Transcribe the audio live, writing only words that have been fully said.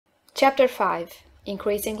Chapter 5.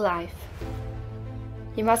 Increasing Life.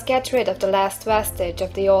 You must get rid of the last vestige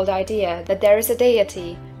of the old idea that there is a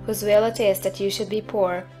deity whose will it is that you should be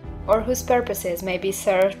poor, or whose purposes may be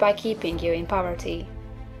served by keeping you in poverty.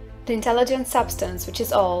 The intelligent substance which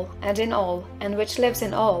is all, and in all, and which lives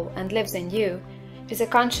in all, and lives in you, is a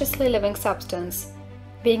consciously living substance.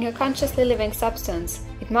 Being a consciously living substance,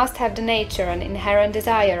 it must have the nature and inherent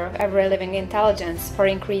desire of every living intelligence for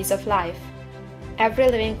increase of life. Every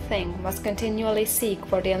living thing must continually seek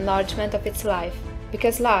for the enlargement of its life,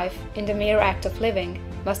 because life, in the mere act of living,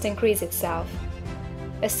 must increase itself.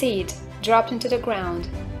 A seed, dropped into the ground,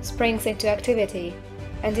 springs into activity,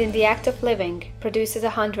 and in the act of living produces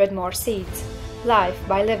 100 more seeds. Life,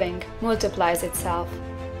 by living, multiplies itself.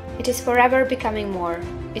 It is forever becoming more.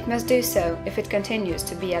 It must do so if it continues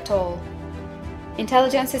to be at all.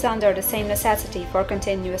 Intelligence is under the same necessity for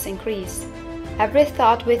continuous increase. Every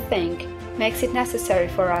thought we think makes it necessary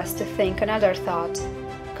for us to think another thought.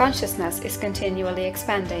 Consciousness is continually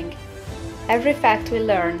expanding. Every fact we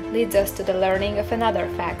learn leads us to the learning of another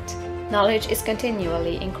fact. Knowledge is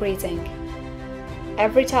continually increasing.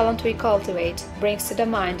 Every talent we cultivate brings to the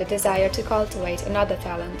mind the desire to cultivate another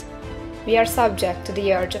talent. We are subject to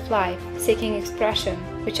the urge of life, seeking expression,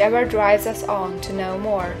 which ever drives us on to know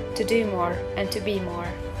more, to do more, and to be more.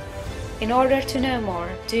 In order to know more,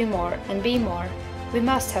 do more, and be more, we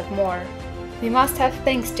must have more. We must have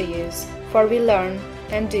things to use, for we learn,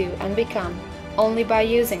 and do, and become, only by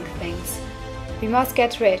using things. We must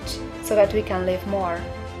get rich, so that we can live more.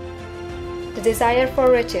 The desire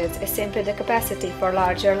for riches is simply the capacity for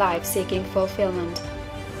larger life seeking fulfillment.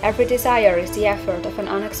 Every desire is the effort of an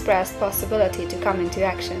unexpressed possibility to come into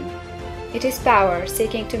action. It is power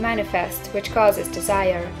seeking to manifest which causes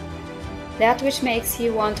desire. That which makes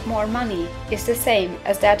you want more money is the same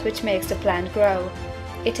as that which makes the plant grow.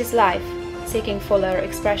 It is life, seeking fuller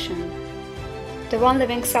expression. The one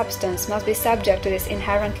living substance must be subject to this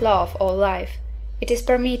inherent law of all life. It is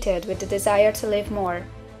permeated with the desire to live more.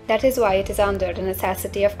 That is why it is under the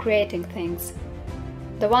necessity of creating things.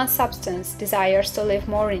 The one substance desires to live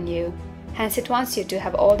more in you, hence it wants you to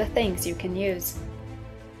have all the things you can use.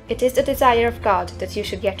 It is the desire of God that you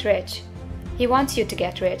should get rich. He wants you to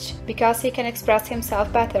get rich, because he can express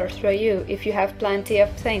himself better through you if you have plenty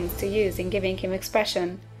of things to use in giving him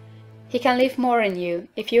expression. He can live more in you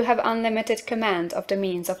if you have unlimited command of the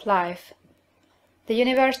means of life. The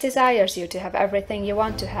universe desires you to have everything you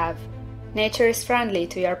want to have. Nature is friendly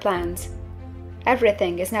to your plans.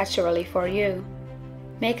 Everything is naturally for you.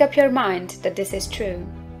 Make up your mind that this is true.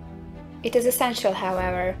 It is essential,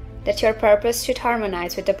 however, that your purpose should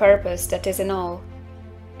harmonize with the purpose that is in all.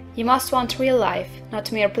 You must want real life,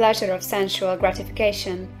 not mere pleasure of sensual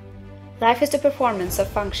gratification. Life is the performance of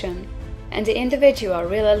function, and the individual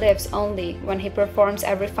really lives only when he performs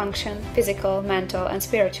every function, physical, mental, and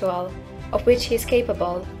spiritual, of which he is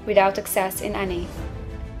capable, without excess in any.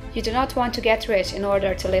 You do not want to get rich in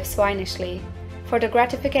order to live swinishly, for the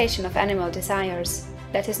gratification of animal desires.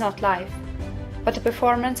 That is not life. But the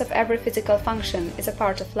performance of every physical function is a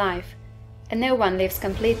part of life, and no one lives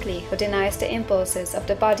completely who denies the impulses of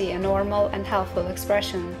the body a normal and healthful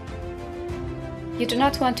expression. You do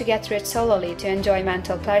not want to get rich solely to enjoy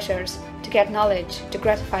mental pleasures, to get knowledge, to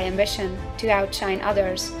gratify ambition, to outshine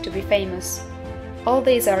others, to be famous. All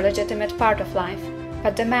these are a legitimate part of life,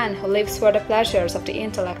 but the man who lives for the pleasures of the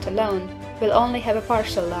intellect alone will only have a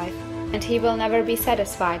partial life, and he will never be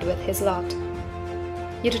satisfied with his lot.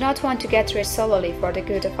 You do not want to get rich solely for the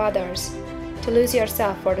good of others, to lose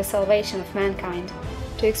yourself for the salvation of mankind,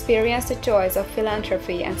 to experience the joys of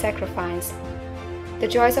philanthropy and sacrifice. The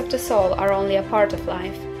joys of the soul are only a part of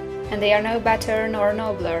life, and they are no better nor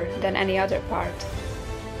nobler than any other part.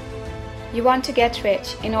 You want to get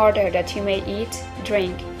rich in order that you may eat,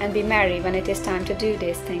 drink, and be merry when it is time to do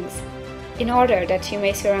these things, in order that you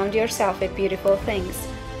may surround yourself with beautiful things,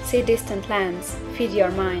 see distant lands, feed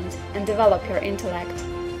your mind, and develop your intellect,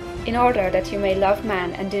 in order that you may love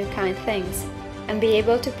man and do kind things, and be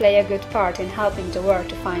able to play a good part in helping the world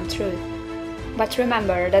to find truth. But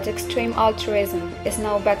remember that extreme altruism is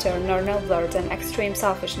no better nor nobler than extreme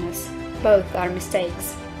selfishness. Both are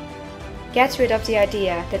mistakes. Get rid of the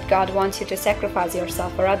idea that God wants you to sacrifice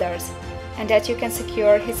yourself for others, and that you can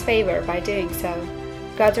secure his favor by doing so.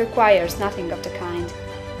 God requires nothing of the kind.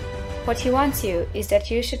 What he wants you is that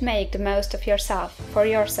you should make the most of yourself, for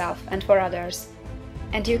yourself and for others.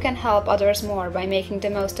 And you can help others more by making the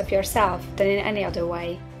most of yourself than in any other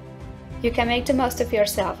way. You can make the most of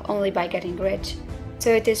yourself only by getting rich.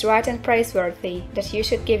 So it is right and praiseworthy that you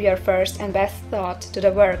should give your first and best thought to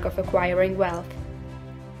the work of acquiring wealth.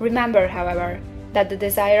 Remember, however, that the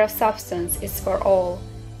desire of substance is for all,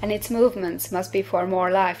 and its movements must be for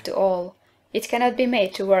more life to all. It cannot be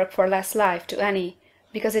made to work for less life to any,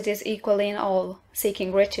 because it is equally in all,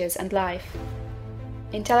 seeking riches and life.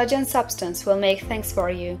 Intelligent substance will make things for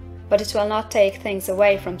you, but it will not take things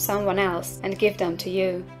away from someone else and give them to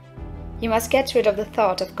you. You must get rid of the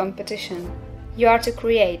thought of competition. You are to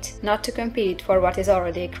create, not to compete for what is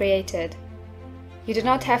already created. You do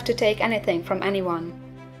not have to take anything from anyone.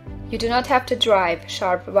 You do not have to drive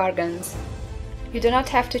sharp bargains. You do not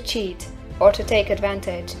have to cheat or to take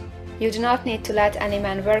advantage. You do not need to let any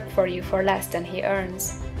man work for you for less than he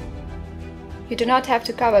earns. You do not have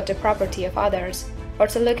to covet the property of others or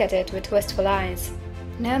to look at it with wistful eyes.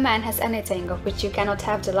 No man has anything of which you cannot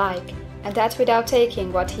have the like, and that without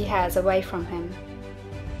taking what he has away from him.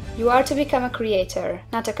 You are to become a creator,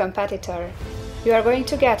 not a competitor. You are going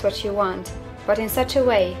to get what you want, but in such a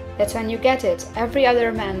way that when you get it, every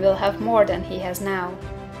other man will have more than he has now.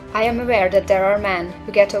 I am aware that there are men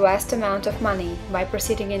who get a vast amount of money by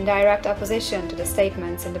proceeding in direct opposition to the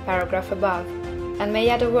statements in the paragraph above, and may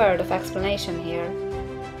add a word of explanation here.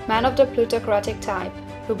 Men of the plutocratic type,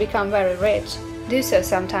 who become very rich, do so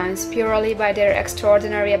sometimes purely by their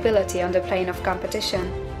extraordinary ability on the plane of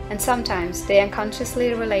competition, and sometimes they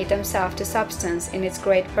unconsciously relate themselves to substance in its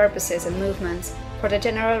great purposes and movements for the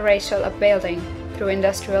general racial upbuilding through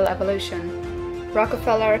industrial evolution.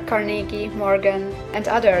 Rockefeller, Carnegie, Morgan, and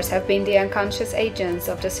others have been the unconscious agents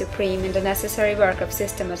of the supreme in the necessary work of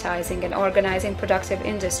systematizing and organizing productive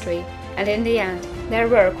industry, and in the end, their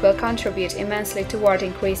work will contribute immensely toward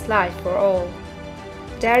increased life for all.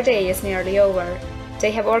 Their day is nearly over.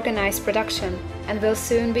 They have organized production, and will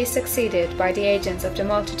soon be succeeded by the agents of the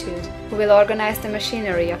multitude, who will organize the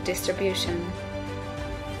machinery of distribution.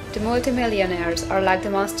 The multimillionaires are like the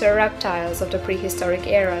monster reptiles of the prehistoric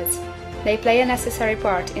eras. They play a necessary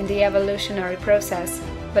part in the evolutionary process,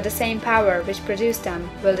 but the same power which produced them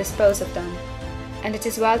will dispose of them. And it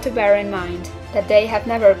is well to bear in mind that they have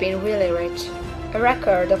never been really rich. A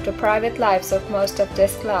record of the private lives of most of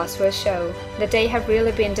this class will show that they have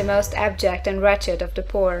really been the most abject and wretched of the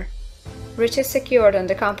poor. Riches secured on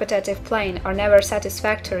the competitive plane are never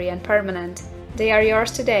satisfactory and permanent. They are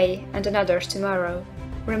yours today and another's tomorrow.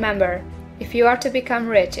 Remember, if you are to become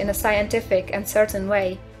rich in a scientific and certain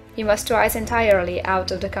way, you must rise entirely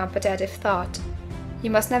out of the competitive thought. You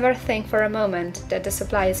must never think for a moment that the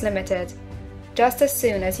supply is limited. Just as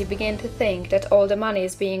soon as you begin to think that all the money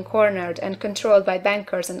is being cornered and controlled by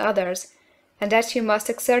bankers and others, and that you must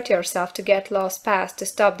exert yourself to get laws passed to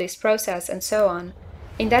stop this process and so on,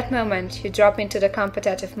 in that moment you drop into the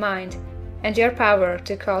competitive mind, and your power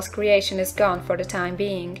to cause creation is gone for the time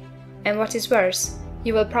being. And what is worse,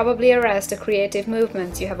 you will probably arrest the creative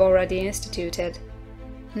movements you have already instituted.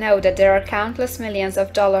 Know that there are countless millions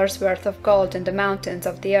of dollars worth of gold in the mountains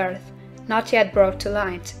of the earth, not yet brought to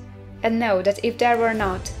light. And know that if there were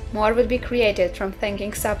not, more would be created from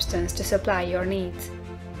thinking substance to supply your needs.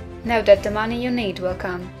 Know that the money you need will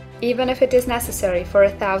come, even if it is necessary for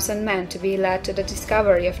 1,000 men to be led to the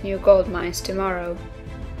discovery of new gold mines tomorrow.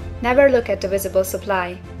 Never look at the visible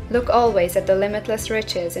supply, look always at the limitless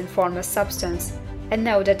riches in formless substance, and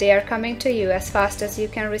know that they are coming to you as fast as you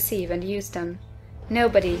can receive and use them.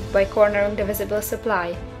 Nobody, by cornering the visible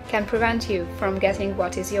supply, can prevent you from getting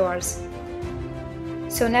what is yours.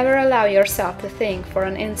 So never allow yourself to think for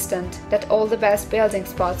an instant that all the best building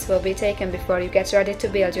spots will be taken before you get ready to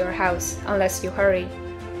build your house, unless you hurry.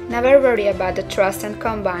 Never worry about the trusts and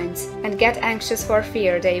combines, and get anxious for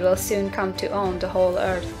fear they will soon come to own the whole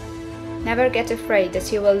earth. Never get afraid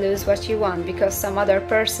that you will lose what you want because some other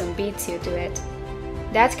person beats you to it.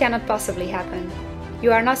 That cannot possibly happen.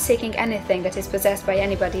 You are not seeking anything that is possessed by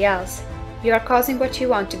anybody else. You are causing what you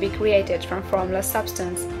want to be created from formless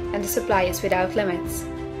substance, and the supply is without limits.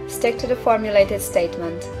 Stick to the formulated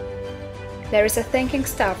statement. There is a thinking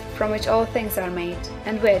stuff from which all things are made,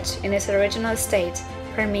 and which, in its original state,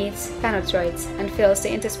 permeates, penetrates, and fills the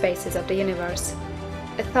interspaces of the universe.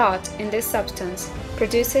 A thought, in this substance,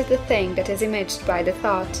 produces the thing that is imaged by the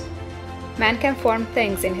thought. Man can form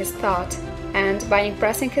things in his thought, and, by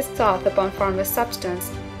impressing his thought upon formless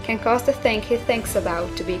substance, can cause the thing he thinks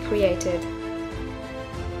about to be created.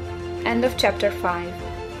 End of chapter 5.